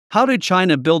How did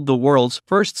China build the world's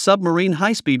first submarine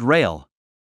high-speed rail?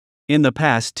 In the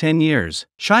past 10 years,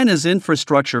 China's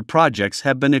infrastructure projects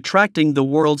have been attracting the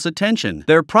world's attention.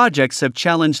 Their projects have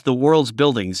challenged the world's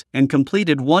buildings and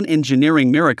completed one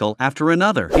engineering miracle after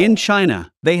another. In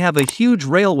China, they have a huge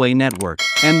railway network,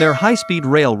 and their high-speed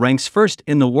rail ranks first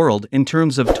in the world in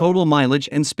terms of total mileage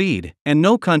and speed, and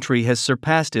no country has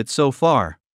surpassed it so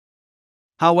far.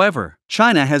 However,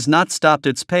 China has not stopped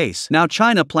its pace. Now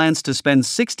China plans to spend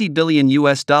 $60 billion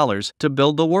to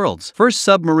build the world's first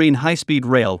submarine high-speed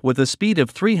rail with a speed of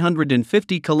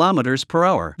 350 kilometers per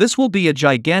hour. This will be a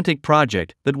gigantic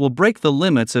project that will break the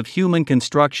limits of human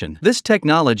construction. This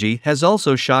technology has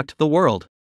also shocked the world.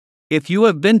 If you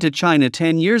have been to China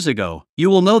 10 years ago, you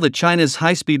will know that China's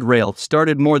high-speed rail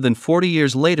started more than 40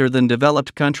 years later than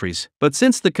developed countries. But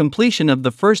since the completion of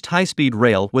the first high-speed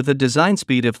rail with a design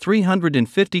speed of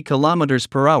 350 kilometers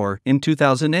per hour in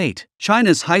 2008,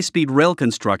 China's high-speed rail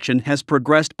construction has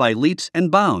progressed by leaps and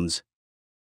bounds.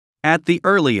 At the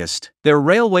earliest, their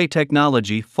railway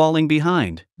technology falling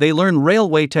behind, they learned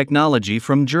railway technology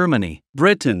from Germany,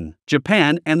 Britain,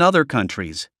 Japan, and other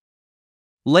countries.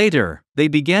 Later, they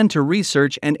began to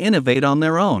research and innovate on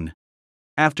their own.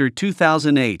 After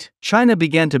 2008, China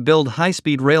began to build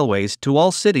high-speed railways to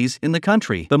all cities in the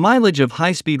country. The mileage of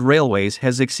high-speed railways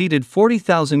has exceeded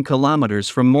 40,000 kilometers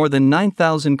from more than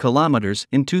 9,000 kilometers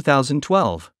in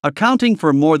 2012, accounting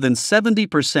for more than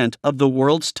 70% of the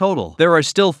world's total. There are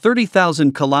still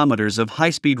 30,000 kilometers of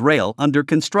high-speed rail under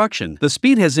construction. The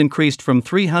speed has increased from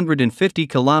 350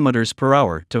 kilometers per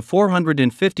hour to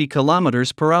 450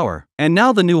 kilometers per hour. And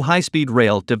now the new high-speed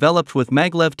rail developed with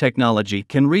maglev technology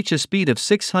can reach a speed of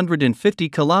 650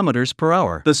 kilometers per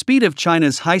hour. The speed of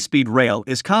China's high-speed rail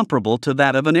is comparable to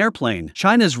that of an airplane.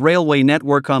 China's railway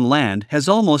network on land has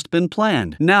almost been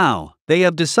planned. Now, they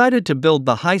have decided to build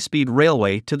the high-speed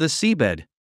railway to the seabed.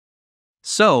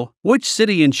 So, which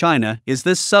city in China is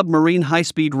this submarine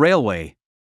high-speed railway?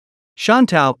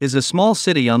 Shantou is a small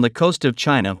city on the coast of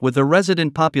China with a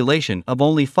resident population of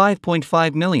only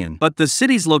 5.5 million. But the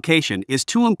city's location is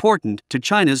too important to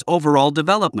China's overall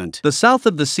development. The south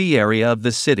of the sea area of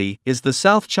this city is the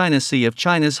South China Sea of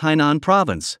China's Hainan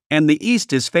province, and the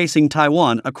east is facing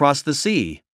Taiwan across the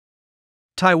sea.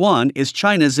 Taiwan is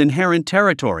China's inherent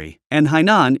territory, and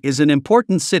Hainan is an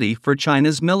important city for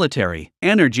China's military,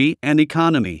 energy, and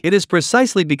economy. It is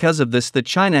precisely because of this that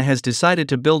China has decided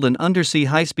to build an undersea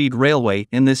high-speed railway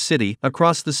in this city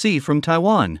across the sea from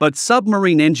Taiwan. But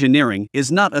submarine engineering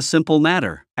is not a simple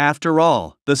matter. After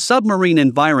all, the submarine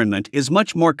environment is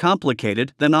much more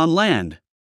complicated than on land.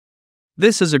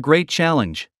 This is a great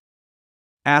challenge.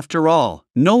 After all,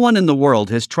 no one in the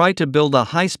world has tried to build a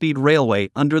high-speed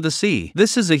railway under the sea.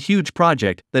 This is a huge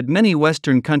project that many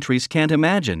Western countries can't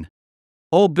imagine.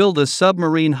 Oh, build a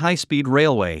submarine high-speed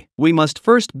railway. We must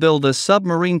first build a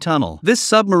submarine tunnel. This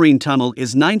submarine tunnel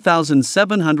is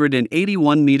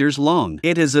 9,781 meters long.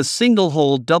 It is a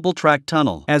single-hole double-track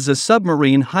tunnel. As a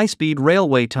submarine high-speed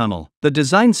railway tunnel, the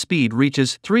design speed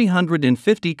reaches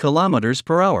 350 kilometers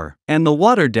per hour, and the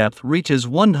water depth reaches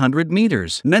 100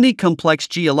 meters. Many complex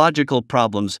geological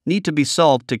problems need to be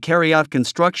solved to carry out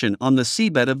construction on the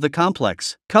seabed of the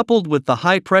complex, coupled with the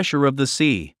high pressure of the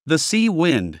sea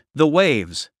wind, the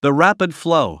waves, the rapid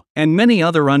flow, and many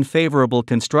other unfavorable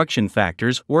construction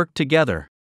factors work together.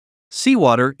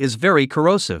 Seawater is very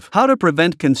corrosive. How to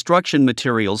prevent construction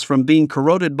materials from being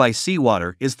corroded by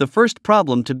seawater is the first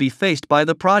problem to be faced by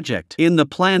the project. In the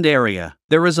planned area,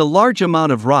 there is a large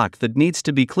amount of rock that needs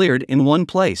to be cleared in one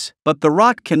place, but the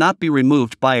rock cannot be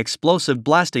removed by explosive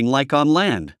blasting like on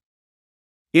land.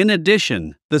 In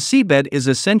addition, the seabed is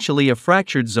essentially a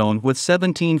fractured zone with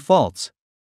 17 faults.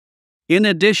 In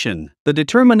addition, the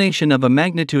determination of a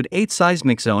magnitude 8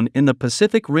 seismic zone in the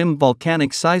Pacific Rim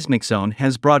volcanic seismic zone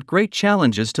has brought great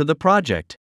challenges to the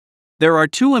project. There are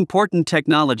two important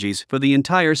technologies for the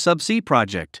entire subsea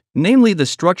project, namely the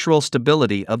structural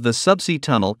stability of the subsea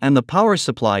tunnel and the power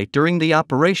supply during the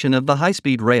operation of the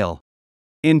high-speed rail.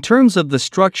 In terms of the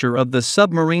structure of the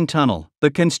submarine tunnel, the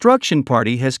construction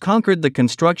party has conquered the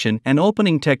construction and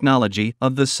opening technology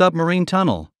of the submarine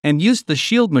tunnel, and used the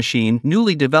shield machine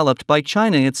newly developed by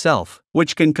China itself,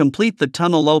 which can complete the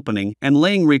tunnel opening and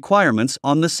laying requirements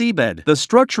on the seabed. The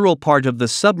structural part of the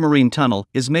submarine tunnel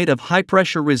is made of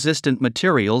high-pressure resistant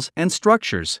materials and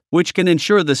structures, which can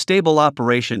ensure the stable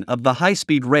operation of the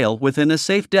high-speed rail within a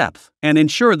safe depth, and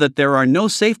ensure that there are no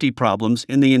safety problems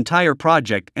in the entire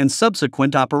project and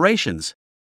subsequent operations.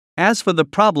 As for the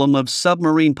problem of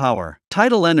submarine power,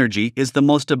 tidal energy is the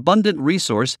most abundant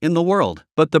resource in the world.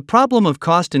 But the problem of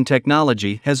cost and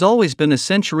technology has always been a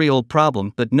century-old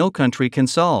problem that no country can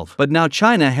solve. But now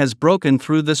China has broken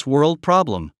through this world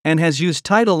problem and has used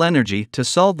tidal energy to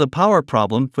solve the power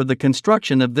problem for the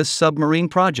construction of this submarine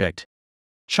project.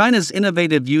 China's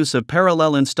innovative use of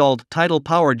parallel-installed tidal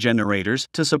power generators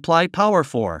to supply power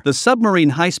for the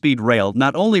submarine high-speed rail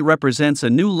not only represents a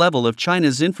new level of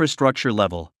China's infrastructure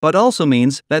level, but also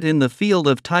means that in the field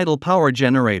of tidal power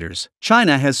generators,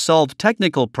 China has solved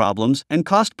technical problems and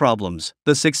cost problems.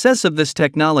 The success of this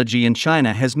technology in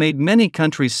China has made many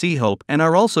countries see hope and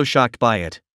are also shocked by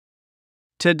it.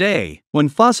 Today, when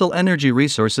fossil energy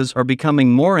resources are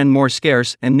becoming more and more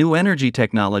scarce and new energy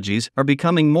technologies are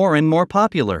becoming more and more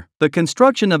popular, the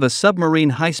construction of a submarine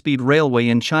high-speed railway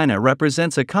in China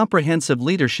represents a comprehensive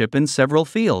leadership in several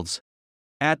fields.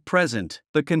 At present,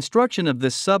 the construction of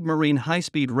this submarine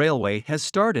high-speed railway has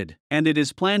started, and it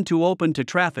is planned to open to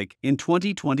traffic in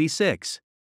 2026.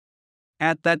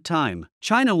 At that time,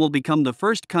 China will become the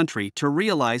first country to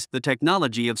realize the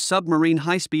technology of submarine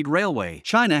high-speed railway.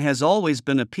 China has always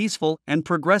been a peaceful and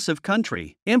progressive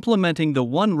country, implementing the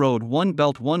One Road, One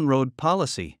Belt, One Road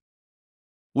policy.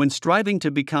 When striving to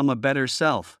become a better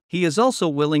self, he is also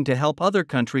willing to help other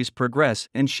countries progress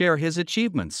and share his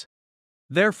achievements.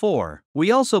 Therefore, we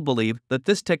also believe that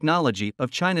this technology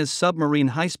of China's submarine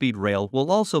high-speed rail will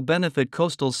also benefit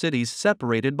coastal cities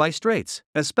separated by straits,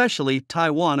 especially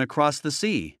Taiwan across the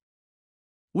sea.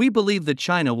 We believe that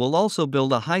China will also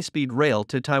build a high-speed rail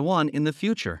to Taiwan in the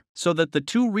future, so that the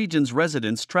two regions'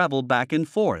 residents travel back and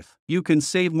forth. You can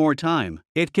save more time.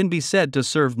 It can be said to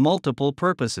serve multiple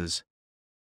purposes.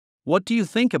 What do you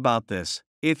think about this?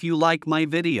 If you like my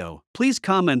video, please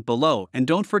comment below and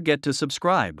don't forget to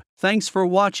subscribe. Thanks for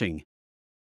watching.